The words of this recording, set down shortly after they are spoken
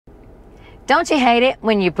Don't you hate it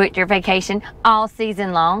when you book your vacation all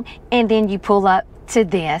season long and then you pull up to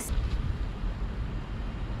this?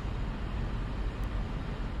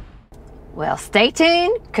 Well, stay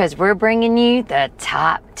tuned because we're bringing you the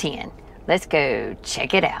top 10. Let's go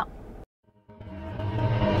check it out.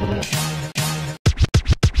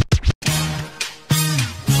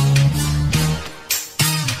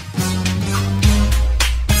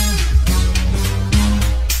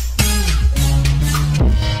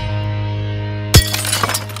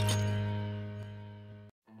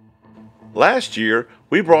 Last year,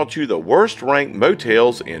 we brought you the worst ranked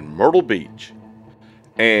motels in Myrtle Beach.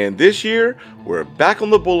 And this year, we're back on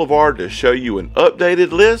the boulevard to show you an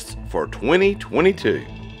updated list for 2022.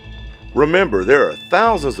 Remember, there are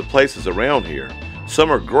thousands of places around here.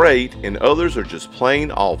 Some are great and others are just plain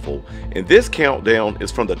awful. And this countdown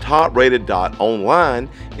is from the Top-Rated.online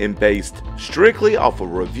and based strictly off of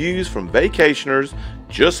reviews from vacationers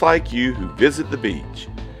just like you who visit the beach.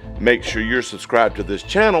 Make sure you're subscribed to this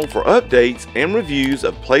channel for updates and reviews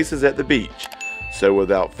of places at the beach. So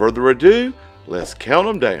without further ado, let's count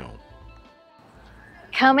them down.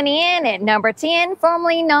 Coming in at number 10,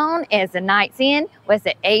 formerly known as the Night's Inn, was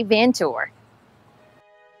the Aventura.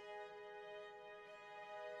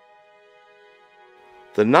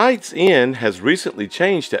 The Night's Inn has recently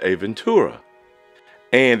changed to Aventura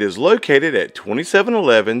and is located at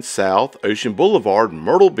 2711 South Ocean Boulevard,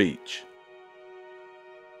 Myrtle Beach.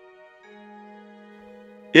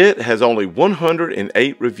 It has only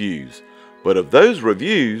 108 reviews, but of those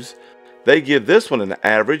reviews, they give this one an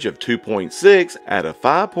average of 2.6 out of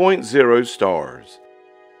 5.0 stars.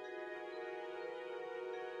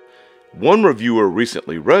 One reviewer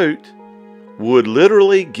recently wrote, "Would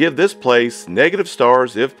literally give this place negative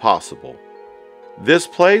stars if possible. This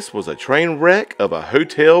place was a train wreck of a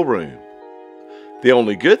hotel room. The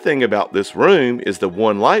only good thing about this room is the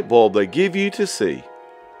one light bulb they give you to see."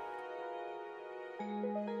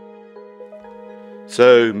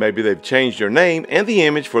 So maybe they've changed their name and the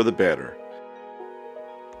image for the better.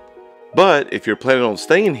 But if you're planning on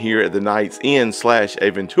staying here at the Night's Inn /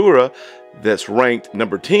 Aventura that's ranked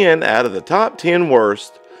number 10 out of the top 10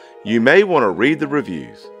 worst, you may want to read the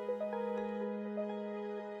reviews.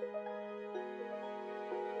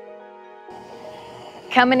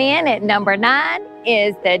 Coming in at number 9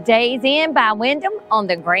 is the Days Inn by Wyndham on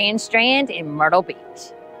the Grand Strand in Myrtle Beach.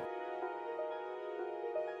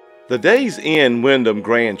 The Days Inn Wyndham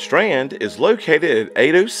Grand Strand is located at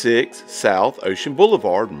 806 South Ocean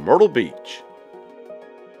Boulevard, Myrtle Beach.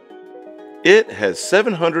 It has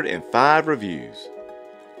 705 reviews.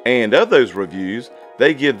 And of those reviews,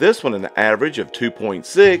 they give this one an average of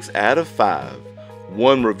 2.6 out of 5.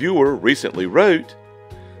 One reviewer recently wrote,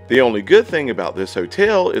 "The only good thing about this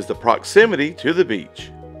hotel is the proximity to the beach.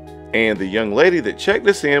 And the young lady that checked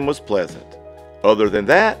us in was pleasant. Other than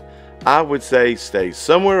that, I would say stay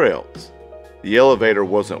somewhere else. The elevator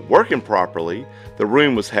wasn't working properly, the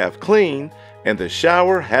room was half clean, and the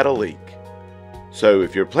shower had a leak." So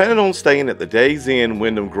if you're planning on staying at the Days Inn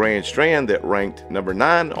Wyndham Grand Strand that ranked number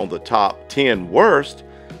 9 on the top 10 worst,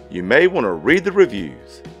 you may want to read the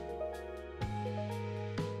reviews.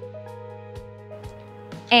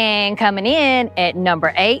 And coming in at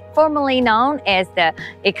number 8, formerly known as the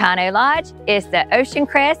Econo Lodge, is the Ocean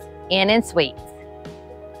Crest Inn and Suites.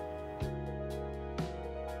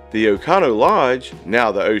 The Econo Lodge,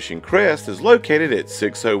 now the Ocean Crest, is located at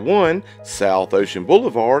 601 South Ocean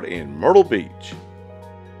Boulevard in Myrtle Beach.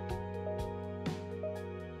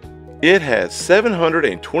 It has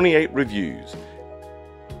 728 reviews,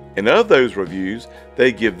 and of those reviews,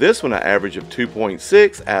 they give this one an average of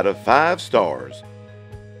 2.6 out of 5 stars.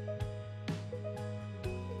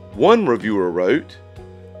 One reviewer wrote,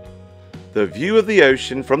 "The view of the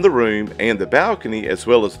ocean from the room and the balcony as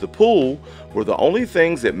well as the pool were the only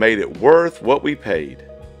things that made it worth what we paid.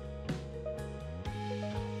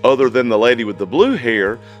 Other than the lady with the blue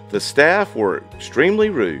hair, the staff were extremely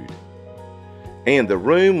rude. And the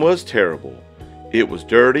room was terrible. It was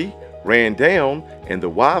dirty, ran down, and the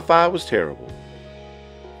Wi-Fi was terrible."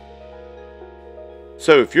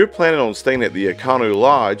 So if you're planning on staying at the Econo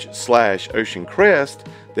Lodge / Ocean Crest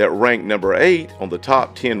that ranked number 8 on the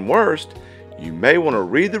top 10 worst, you may want to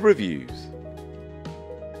read the reviews.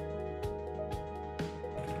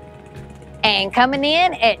 And coming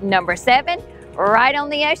in at number 7, right on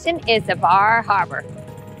the ocean, is the Bar Harbor,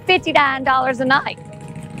 $59 a night.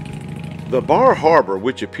 The Bar Harbor,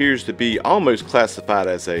 which appears to be almost classified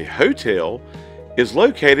as a hotel, is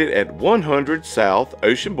located at 100 South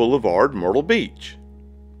Ocean Boulevard, Myrtle Beach.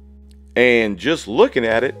 And just looking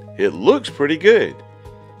at it, it looks pretty good.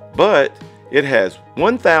 But it has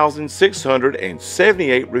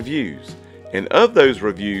 1,678 reviews, And of those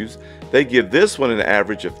reviews, they give this one an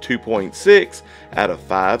average of 2.6 out of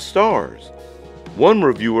 5 stars. One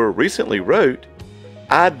reviewer recently wrote,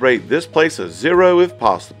 "I'd rate this place a 0 if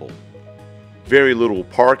possible. Very little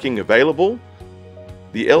parking available.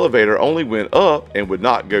 The elevator only went up and would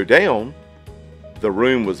not go down. The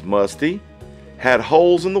room was musty, had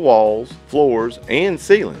holes in the walls, floors, and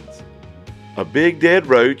ceilings. A big dead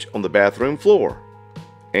roach on the bathroom floor,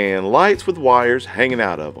 and lights with wires hanging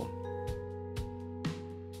out of them."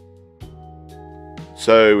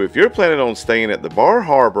 So if you're planning on staying at the Bar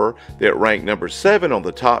Harbor that ranked number 7 on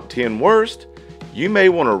the top 10 worst, you may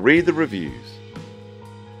want to read the reviews.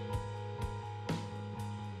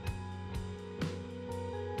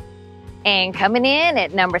 And coming in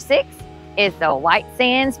at number 6 is the White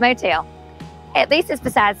Sands Motel. At least it's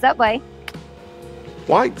beside Subway.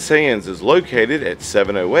 White Sands is located at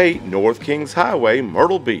 708 North Kings Highway,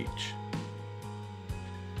 Myrtle Beach.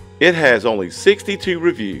 It has only 62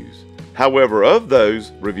 reviews. However, of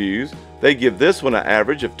those reviews, they give this one an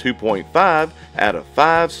average of 2.5 out of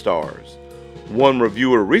 5 stars. One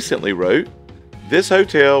reviewer recently wrote, "This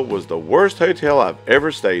hotel was the worst hotel I've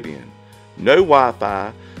ever stayed in. No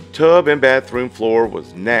Wi-Fi, tub and bathroom floor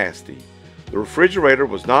was nasty. The refrigerator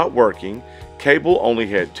was not working, cable only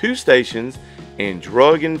had 2 stations, and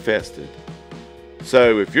drug infested."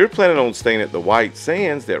 So if you're planning on staying at the White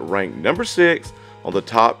Sands that ranked number 6 on the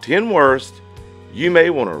top 10 worst, you may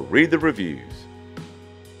want to read the reviews.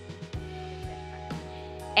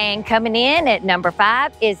 And coming in at number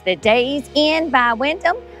 5 is the Days Inn by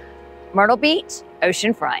Wyndham, Myrtle Beach,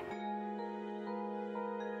 Oceanfront.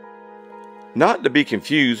 Not to be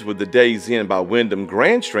confused with the Days Inn by Wyndham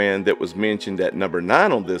Grand Strand that was mentioned at number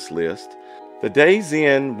 9 on this list, the Days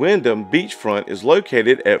Inn Wyndham Beachfront is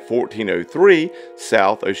located at 1403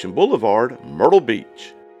 South Ocean Boulevard, Myrtle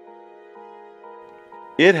Beach.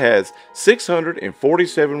 It has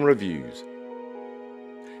 647 reviews.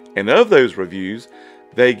 And of those reviews,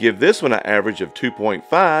 they give this one an average of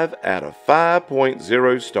 2.5 out of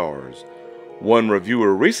 5.0 stars. One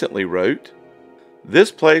reviewer recently wrote,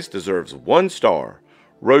 "This place deserves 1 star.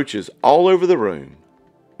 Roaches all over the room.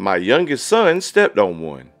 My youngest son stepped on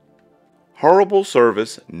one. Horrible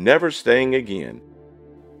service, never staying again.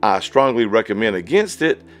 I strongly recommend against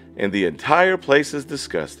it, and the entire place is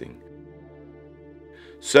disgusting."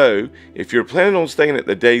 So, if you're planning on staying at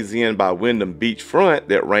the Days Inn by Wyndham Beachfront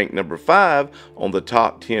that ranked number 5 on the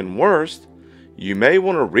top 10 worst, you may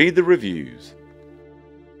want to read the reviews.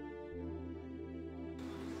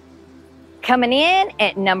 Coming in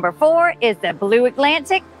at number 4 is the Blue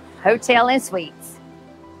Atlantic Hotel and Suites.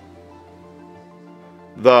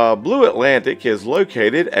 The Blue Atlantic is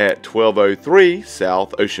located at 1203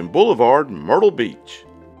 South Ocean Boulevard, Myrtle Beach.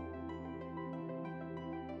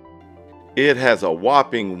 It has a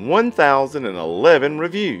whopping 1,011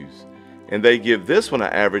 reviews, and they give this one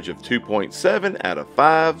an average of 2.7 out of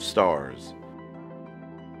 5 stars.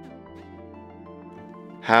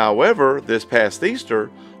 However, this past Easter,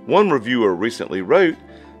 one reviewer recently wrote,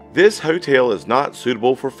 "This hotel is not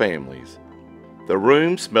suitable for families. The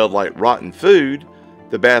room smelled like rotten food,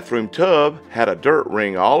 the bathroom tub had a dirt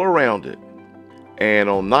ring all around it. And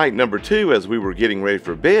on night number 2, as we were getting ready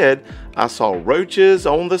for bed, I saw roaches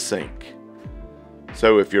on the sink."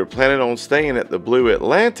 So if you're planning on staying at the Blue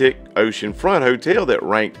Atlantic Oceanfront Hotel that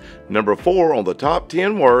ranked number 4 on the top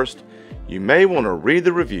 10 worst, you may want to read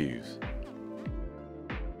the reviews.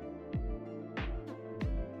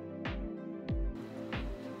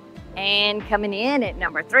 And coming in at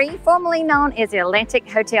number 3, formerly known as the Atlantic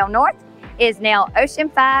Hotel North, is now Ocean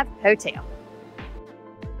 5 Hotel.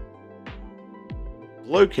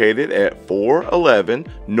 Located at 411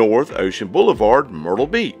 North Ocean Boulevard, Myrtle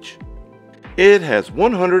Beach. It has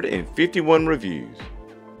 151 reviews.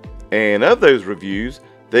 And of those reviews,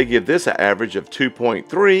 they give this an average of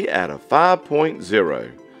 2.3 out of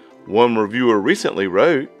 5.0. One reviewer recently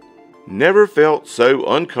wrote, "Never felt so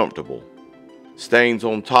uncomfortable. Stains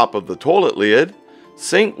on top of the toilet lid,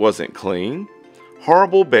 sink wasn't clean,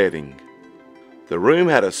 horrible bedding. The room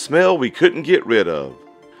had a smell we couldn't get rid of.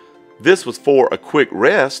 This was for a quick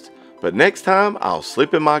rest, but next time I'll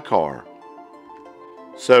sleep in my car."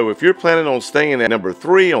 So if you're planning on staying at number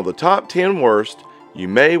 3 on the top 10 worst, you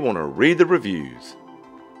may want to read the reviews.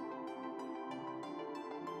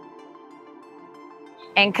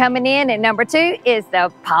 And coming in at number 2 is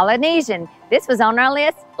the Polynesian. This was on our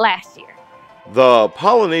list last year. The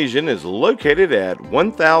Polynesian is located at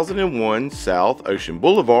 1001 South Ocean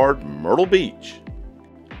Boulevard, Myrtle Beach.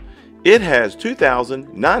 It has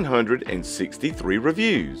 2,963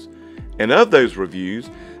 reviews, and of those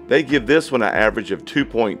reviews, They give this one an average of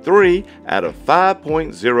 2.3 out of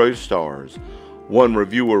 5.0 stars. One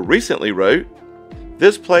reviewer recently wrote,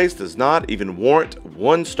 "This place does not even warrant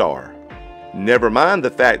 1 star. Never mind the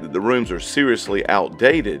fact that the rooms are seriously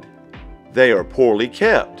outdated. They are poorly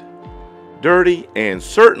kept, dirty, and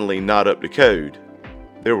certainly not up to code.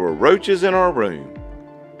 There were roaches in our room.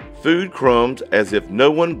 Food crumbs as if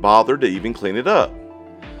no one bothered to even clean it up."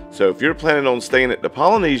 So if you're planning on staying at the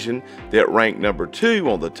Polynesian that ranked number 2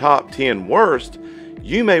 on the top 10 worst,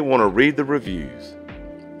 you may want to read the reviews.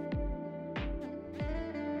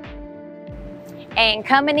 And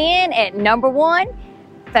coming in at number 1,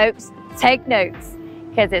 folks, take notes,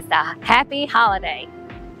 because it's a happy holiday.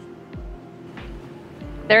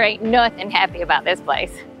 There ain't nothing happy about this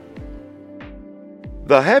place.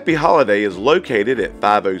 The Happy Holiday is located at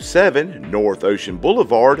 507 North Ocean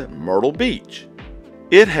Boulevard, Myrtle Beach.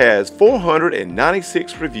 It has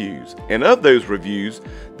 496 reviews, and of those reviews,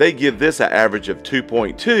 they give this an average of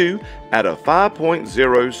 2.2 out of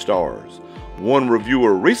 5.0 stars. One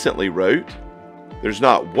reviewer recently wrote, "There's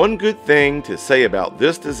not one good thing to say about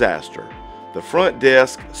this disaster. The front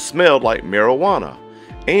desk smelled like marijuana,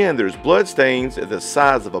 and there's blood stains the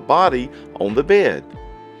size of a body on the bed.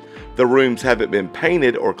 The rooms haven't been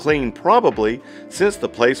painted or cleaned probably since the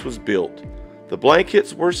place was built. The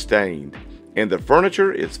blankets were stained, and the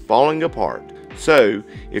furniture is falling apart." So,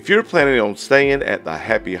 if you're planning on staying at the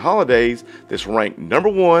Happy Holidays that's ranked number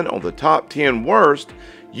 1 on the top 10 worst,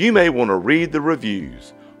 you may want to read the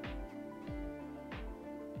reviews.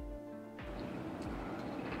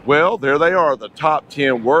 Well, there they are, the top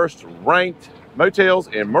 10 worst ranked motels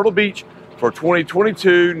in Myrtle Beach for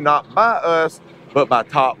 2022, not by us, but by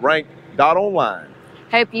Top-Rated.online.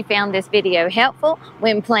 Hope you found this video helpful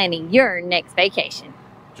when planning your next vacation.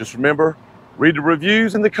 Just remember, read the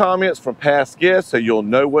reviews and the comments from past guests so you'll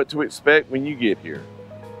know what to expect when you get here.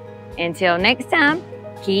 Until next time,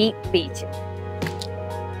 keep beaching.